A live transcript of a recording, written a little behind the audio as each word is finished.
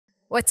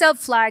What's up,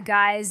 fly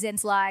guys and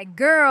fly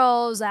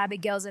girls?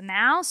 Abigail's in the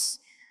house.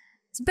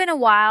 It's been a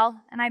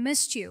while, and I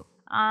missed you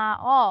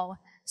all.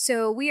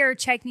 So we are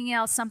checking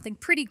out something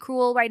pretty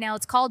cool right now.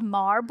 It's called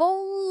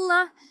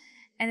Marble,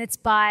 and it's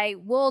by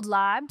World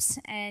Labs,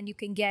 and you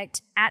can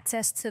get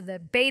access to the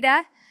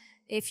beta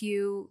if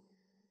you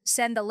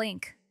send the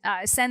link,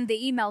 send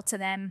the email to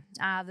them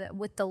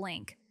with the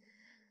link.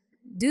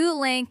 Do the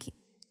link,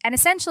 and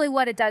essentially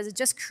what it does, it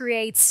just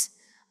creates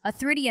a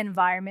 3D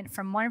environment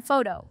from one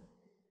photo.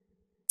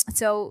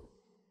 So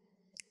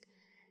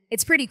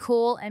it's pretty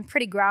cool and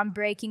pretty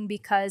groundbreaking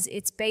because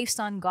it's based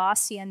on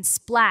Gaussian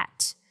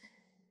splat.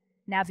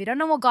 Now, if you don't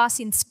know what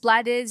Gaussian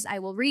splat is, I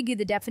will read you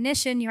the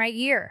definition right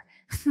here.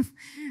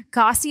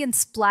 Gaussian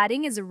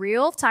splatting is a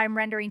real-time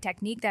rendering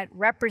technique that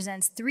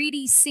represents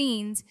 3D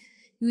scenes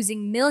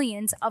using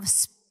millions of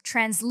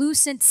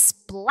translucent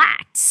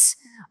splats,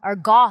 or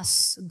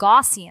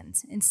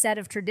Gaussians, instead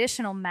of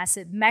traditional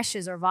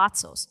meshes or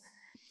voxels.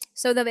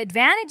 So the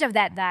advantage of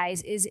that,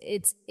 guys, is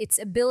its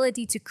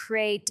ability to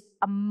create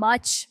a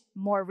much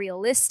more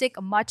realistic,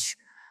 a much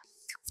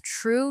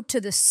true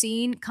to the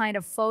scene kind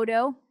of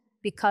photo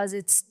because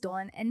it's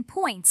done in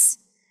points.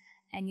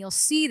 And you'll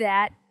see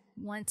that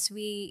once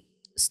we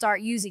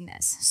start using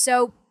this.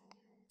 So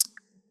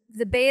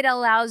the beta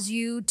allows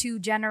you to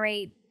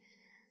generate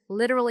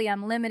literally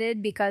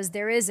unlimited because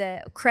there is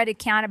a credit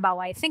count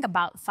I think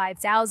about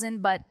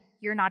 5,000, but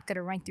you're not going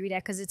to run through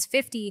that because it's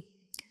 50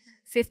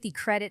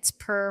 credits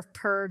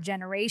per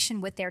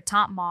generation with their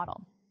top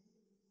model.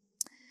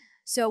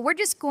 So we're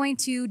just going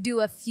to do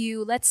a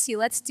few. Let's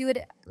do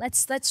it.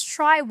 Let's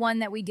try one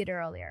that we did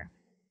earlier.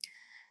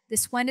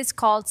 This one is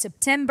called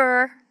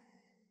September,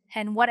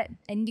 and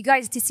you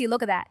guys to see,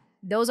 look at that.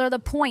 Those are the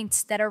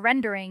points that are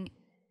rendering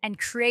and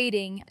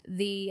creating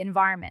the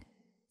environment.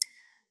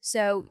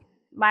 So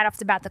right off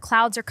the bat, the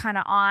clouds are kind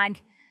of on,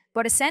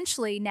 but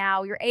essentially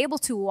now you're able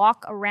to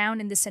walk around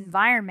in this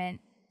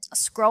environment,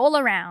 scroll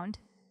around,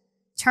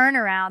 turn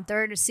around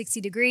 30 to 60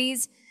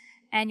 degrees,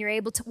 and you're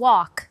able to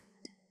walk.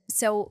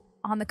 So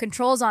on the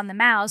controls on the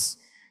mouse,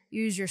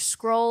 use your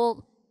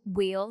scroll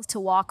wheel to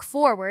walk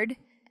forward,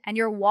 and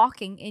you're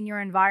walking in your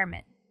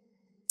environment.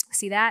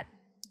 See that?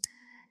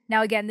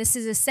 Now again, this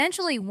is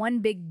essentially one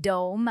big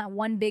dome,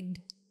 one big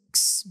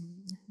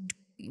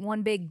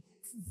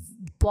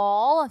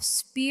ball of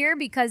sphere,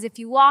 because if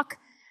you walk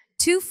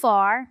too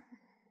far,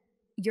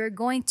 you're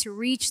going to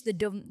reach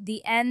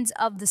the ends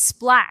of the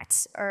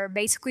splats, or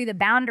basically the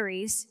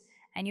boundaries,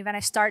 and you're going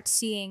to start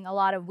seeing a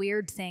lot of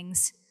weird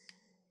things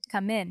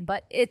come in.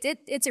 But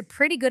it's a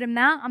pretty good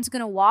amount. I'm just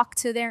going to walk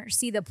to there,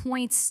 see the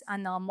points,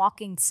 and I'm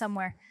walking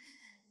somewhere.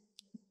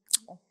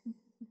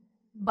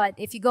 But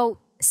if you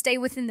stay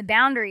within the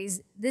boundaries,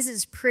 this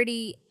is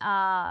pretty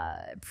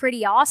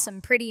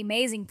awesome, pretty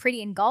amazing,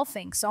 pretty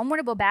engulfing. So I'm going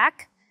to go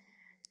back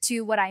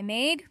to what I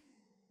made.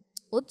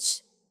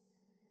 Oops.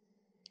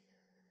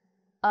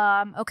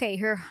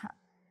 Okay,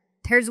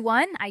 here's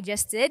one I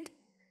just did.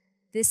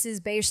 This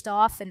is based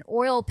off an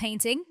oil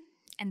painting,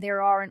 and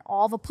there are in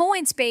all the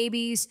points,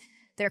 babies.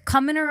 They're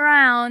coming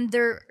around,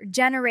 they're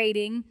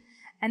generating,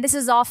 and this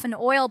is off an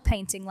oil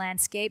painting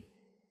landscape.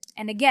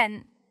 And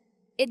again,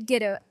 it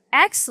did an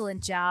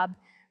excellent job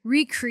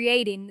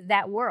recreating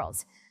that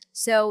world.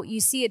 So you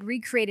see it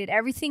recreated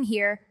everything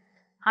here.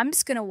 I'm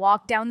just going to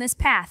walk down this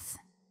path.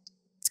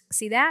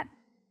 See that?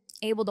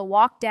 Able to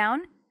walk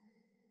down.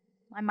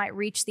 I might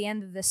reach the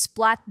end of the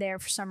splat there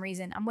for some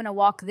reason. I'm going to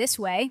walk this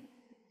way.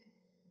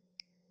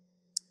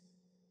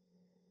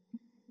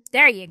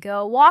 There you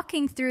go.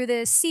 Walking through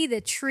this, see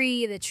the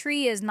tree. The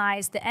tree is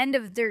nice. The end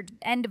of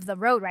the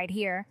road right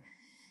here.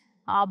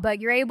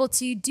 But you're able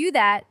to do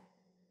that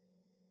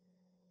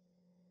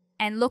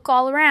and look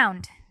all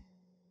around.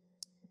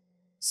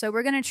 So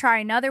we're going to try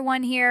another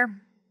one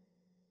here.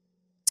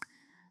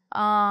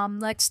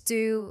 Let's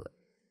do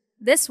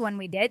this one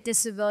we did.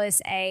 This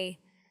was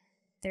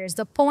there's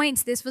the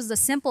points. This was the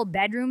simple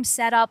bedroom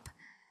setup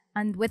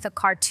and with a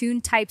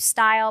cartoon type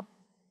style.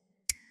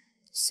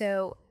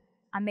 So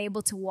I'm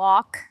able to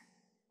walk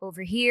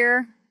over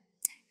here.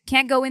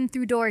 Can't go in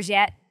through doors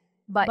yet,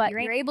 but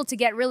you're able to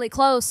get really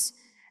close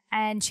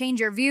and change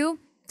your view.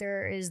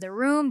 There is the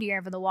room. You're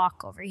able to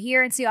walk over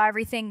here and see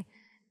everything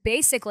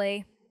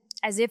basically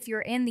as if you're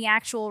in the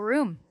actual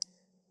room.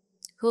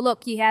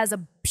 Look, he has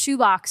a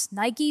shoebox.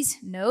 Nikes?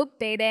 Nope,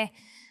 baby.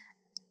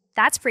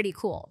 That's pretty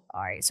cool.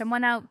 All right, so I'm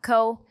going to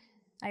go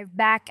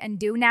back and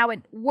do. Now it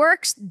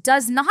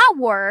does not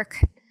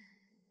work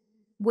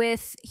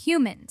with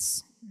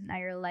humans. Now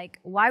you're like,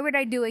 why would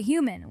I do a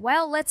human?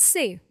 Well, let's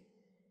see.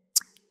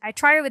 I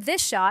tried it with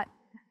this shot.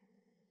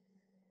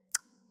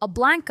 A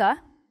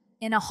Blanca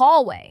in a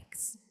hallway.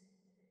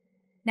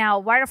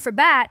 Now, right off the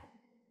bat,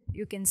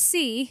 you can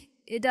see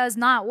it does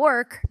not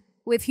work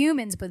with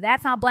humans, but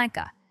that's not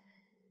Blanca.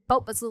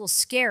 But it's a little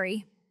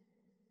scary.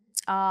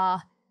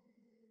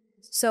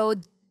 So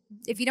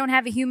if you don't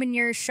have a human in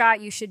your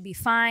shot, you should be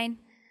fine.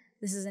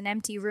 This is an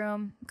empty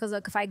room. Because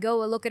look, if I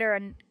go and look at her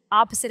an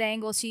opposite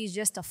angle, she's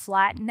just a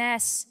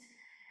flatness.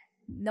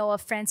 No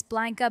offense,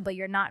 Blanca, but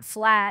you're not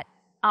flat.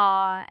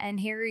 And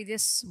here you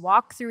just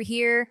walk through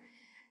here.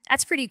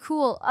 That's pretty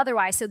cool.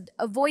 Otherwise, so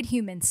avoid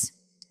humans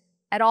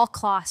at all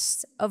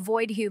costs.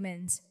 Avoid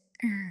humans.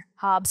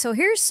 So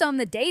here's some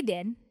that they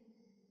did.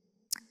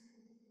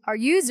 Our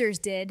users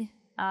did.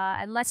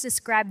 And let's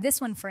just grab this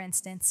one, for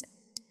instance.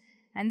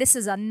 And this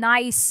is a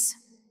nice,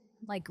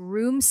 like,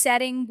 room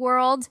setting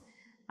world.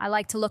 I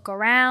like to look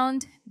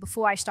around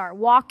before I start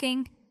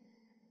walking.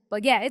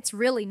 But yeah, it's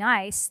really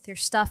nice.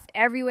 There's stuff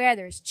everywhere.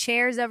 There's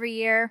chairs over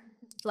here.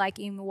 Like,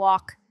 even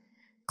walk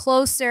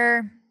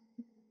closer.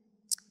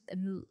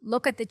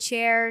 Look at the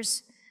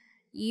chairs.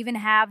 You even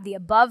have the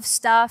above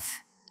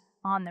stuff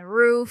on the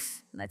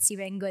roof. Let's see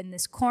if I can go in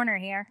this corner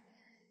here.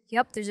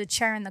 Yep, there's a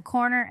chair in the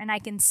corner, and I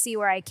can see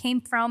where I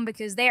came from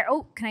because there.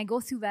 Oh, can I go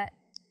through that?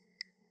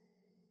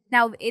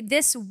 Now,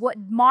 this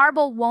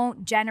marble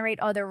won't generate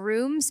other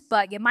rooms,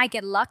 but you might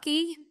get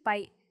lucky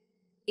by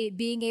it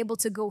being able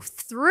to go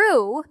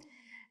through.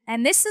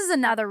 And this is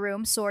another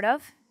room, sort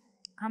of.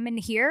 I'm in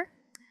here,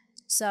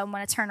 so I'm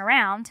going to turn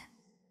around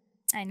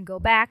and go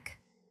back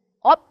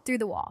up through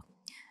the wall.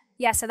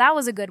 Yeah, so that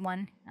was a good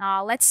one.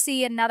 Let's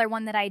see another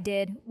one that I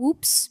did.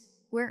 Oops,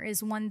 where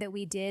is one that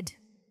we did?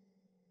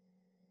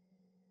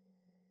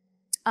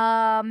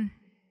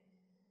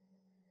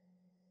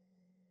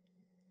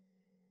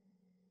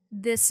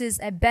 This is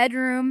a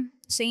bedroom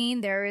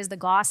scene. There is the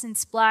gloss and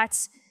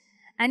splats.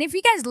 And if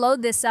you guys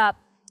load this up,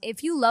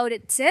 if you load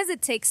it, it says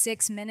it takes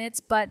 6 minutes,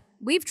 but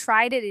we've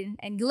tried it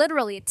and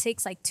literally it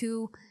takes like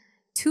 2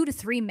 to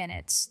 3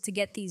 minutes to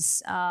get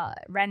these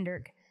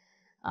rendered.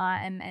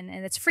 And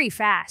it's pretty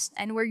fast.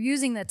 And we're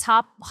using the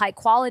top high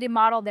quality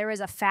model. There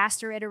is a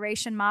faster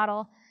iteration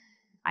model.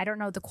 I don't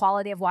know the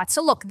quality of what.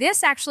 So look,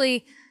 this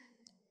actually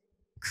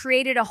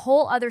created a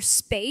whole other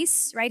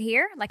space right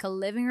here, like a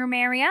living room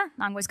area.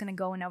 I'm just going to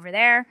go in over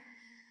there.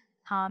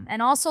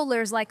 And also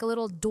there's like a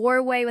little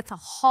doorway with a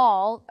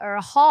hall, or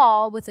a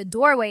hall with a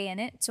doorway in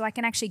it. So I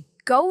can actually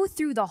go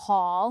through the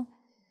hall,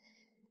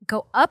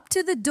 go up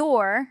to the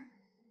door.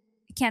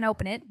 You can't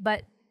open it,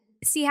 but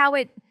see how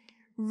it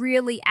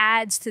really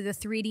adds to the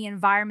 3D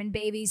environment,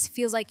 babies.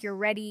 Feels like you're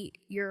ready,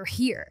 you're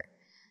here.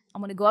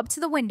 I'm going to go up to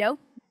the window.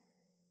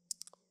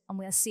 I'm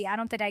going to see. I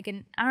don't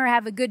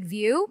have a good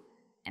view.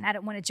 And I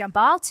don't want to jump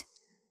out,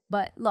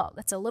 but look,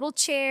 that's a little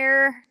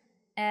chair,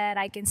 and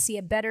I can see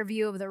a better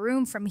view of the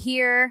room from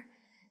here.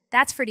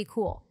 That's pretty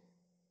cool.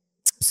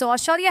 So I'll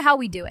show you how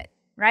we do it,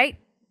 right?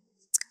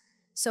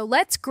 So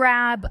let's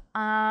grab,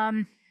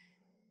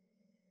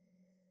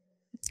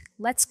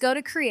 let's go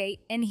to create,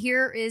 and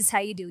here is how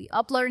you do. You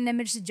upload an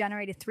image to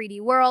generate a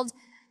 3D world.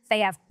 They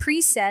have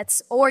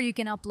presets, or you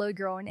can upload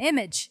your own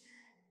image.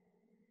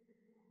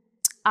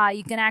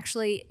 You can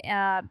actually,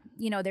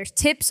 there's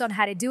tips on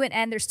how to do it,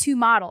 and there's 2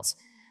 models.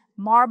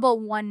 Marble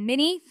 1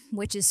 Mini,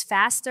 which is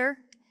faster,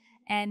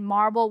 and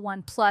Marble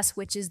 1 Plus,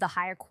 which is the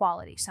higher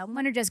quality. So I'm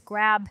going to just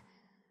grab,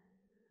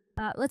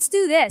 let's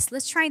do this.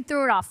 Let's try and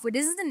throw it off.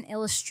 This is an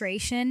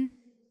illustration,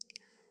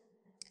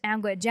 and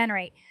I'm going to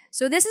generate.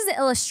 So this is an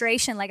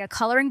illustration, like a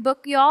coloring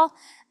book, y'all,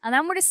 and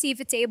I'm going to see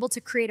if it's able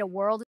to create a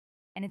world,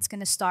 and it's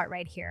going to start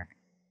right here.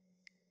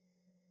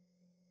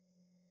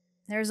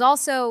 There's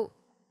also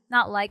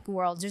not like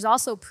worlds. There's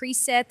also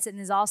presets, and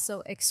there's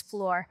also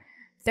explore.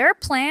 There are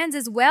plans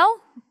as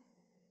well.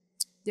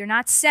 They're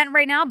not sent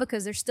right now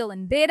because they're still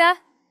in beta.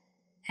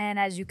 And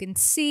as you can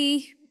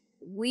see,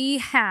 we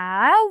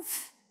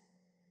have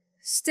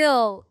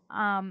still,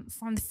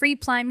 from the free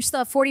plan, we still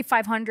have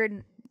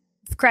 4,500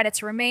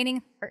 credits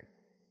remaining.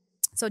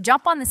 So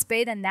jump on this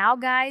beta now,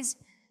 guys,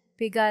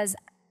 because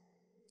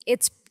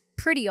it's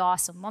pretty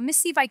awesome. Let me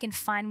see if I can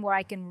find where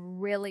I can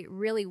really,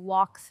 really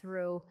walk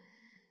through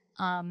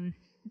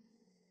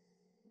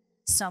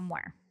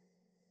somewhere.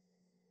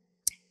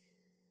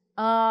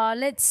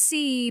 Let's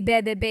see,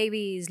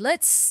 babies.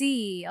 Let's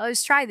see.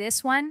 Let's try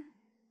this one.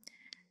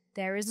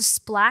 There is a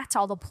splat,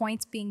 all the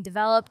points being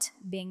developed,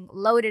 being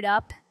loaded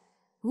up.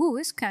 Ooh,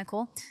 this is kind of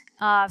cool.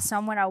 So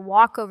I'm gonna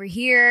walk over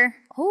here.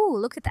 Oh,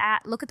 look at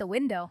that. Look at the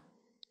window.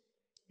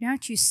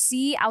 Don't you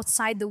see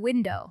outside the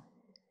window?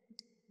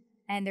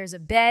 And there's a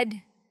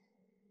bed,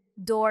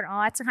 door.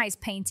 Oh, that's a nice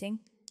painting.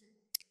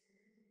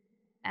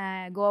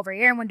 Go over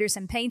here and we'll do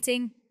some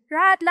painting.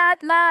 La, la,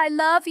 la, I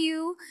love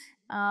you.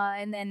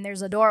 And then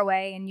there's a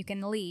doorway and you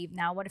can leave.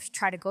 Now, what if you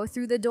try to go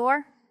through the door?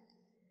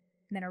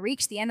 And then I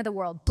reach the end of the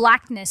world.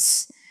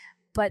 Blackness.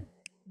 But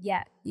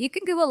yeah, you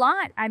can do a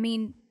lot. I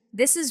mean,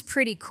 this is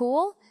pretty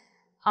cool.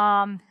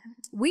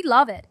 We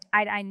love it.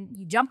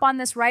 You jump on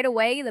this right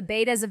away. The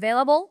beta is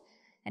available.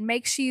 And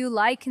make sure you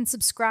like and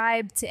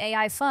subscribe to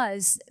AI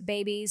Fuzz,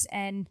 babies.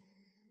 And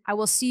I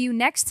will see you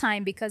next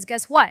time because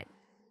guess what?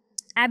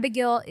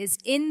 Abigail is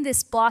in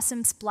this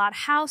Blossom Splat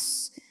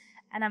house.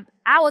 And I'm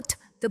out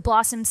the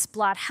Blossom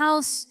Splat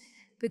house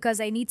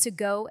because I need to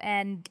go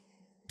and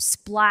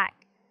splat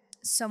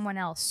someone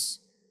else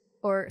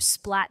or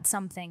splat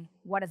something.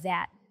 What is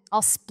that?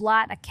 I'll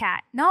splat a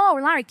cat. No,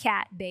 we're not a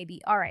cat,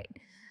 baby. All right.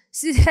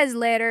 See you guys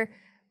later.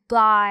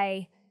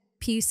 Bye.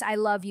 Peace. I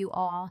love you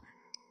all.